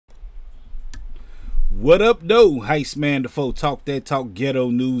What up, though? Heist man, the foe. Talk that talk, ghetto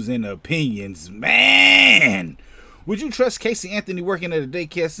news and opinions. Man, would you trust Casey Anthony working at a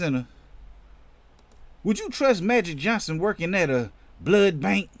daycare center? Would you trust Magic Johnson working at a blood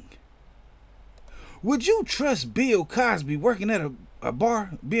bank? Would you trust Bill Cosby working at a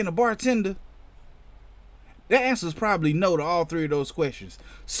bar, being a bartender? The answer is probably no to all three of those questions.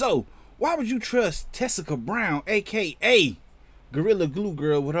 So, why would you trust Tessica Brown, a.k.a. Gorilla Glue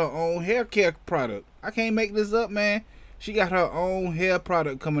Girl, with her own hair care product? I can't make this up, man. She got her own hair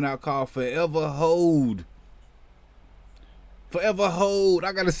product coming out called Forever Hold. Forever Hold.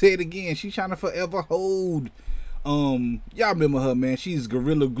 I gotta say it again. She's trying to forever hold. Y'all remember her, man. She's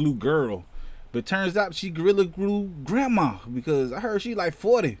Gorilla Glue Girl. But turns out she Gorilla Glue Grandma, because I heard she like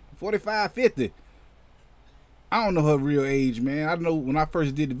 40, 45, 50. I don't know her real age, man. I know when I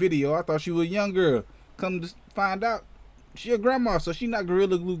first did the video, I thought she was a young girl. Come to find out, she a grandma, so she not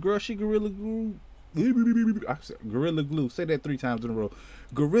Gorilla Glue Girl. She Gorilla Glue. I said Gorilla Glue. Say that 3 times in a row.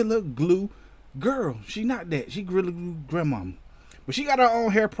 Gorilla Glue Girl. She not that. She Gorilla Glue Grandma. But she got her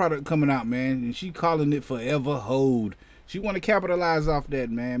own hair product coming out, man, and she calling it Forever Hold. She want to capitalize off that,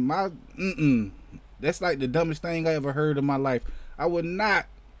 man. That's like the dumbest thing I ever heard in my life. I would not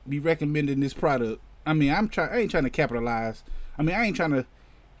be recommending this product. I mean, I ain't trying to capitalize. I mean, I ain't trying to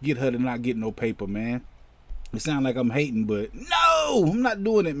get her to not get no paper, man. It sounds like I'm hating, but no, I'm not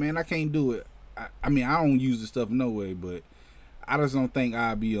doing it, man. I can't do it. I mean, I don't use the stuff no way, but I just don't think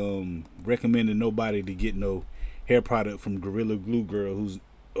I'd be recommending nobody to get no hair product from Gorilla Glue Girl, who's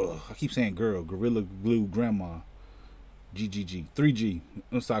I keep saying girl, Gorilla Glue Grandma. GGG 3G.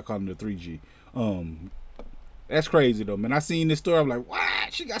 I'm start calling her 3G. That's crazy though, man. I seen this story. I'm like,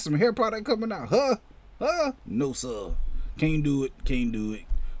 what? She got some hair product coming out? Huh? No sir. Can't do it. Can't do it.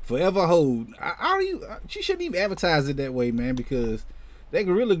 Forever Hold. She shouldn't even advertise it that way, man, because that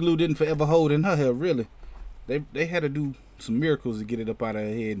Gorilla Glue didn't forever hold in her hair, really. They had to do some miracles to get it up out of her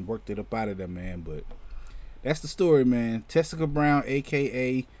head and worked it up out of there, man. But that's the story, man. Tessica Brown,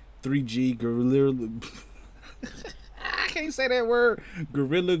 aka 3G Gorilla. I can't say that word.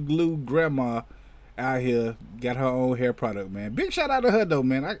 Gorilla Glue Grandma out here got her own hair product, man. Big shout out to her though,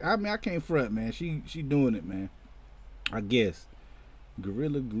 man. I mean, I can't front, man. She doing it, man. I guess.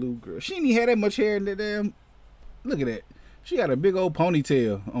 Gorilla Glue Girl. She ain't even had that much hair in the damn. Look at that. She got a big old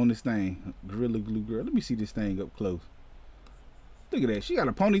ponytail on this thing. Gorilla Glue Girl. Let me see this thing up close. Look at that. She got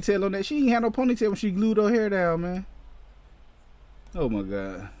a ponytail on that. She ain't had no ponytail when she glued her hair down, man. Oh my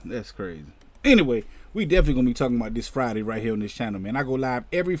God. That's crazy. Anyway, we definitely gonna be talking about this Friday right here on this channel, man. I go live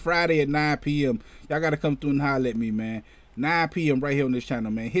every Friday at 9 p.m. Y'all gotta come through and holler at me, man. 9 p.m. right here on this channel,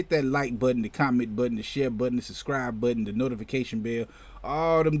 man. Hit that like button, the comment button, the share button, the subscribe button, the notification bell.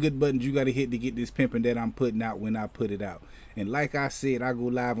 All them good buttons you gotta hit to get this pimping that I'm putting out when I put it out. And like I said, I go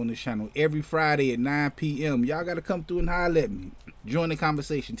live on this channel every Friday at 9 p.m. Y'all gotta come through and holler at me. Join the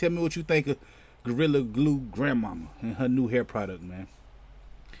conversation. Tell me what you think of Gorilla Glue Grandmama and her new hair product, man.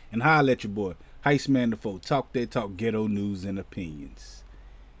 And holler at your boy, Heist Man the Foe. Talk that talk, ghetto news and opinions.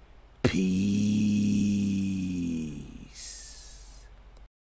 Peace.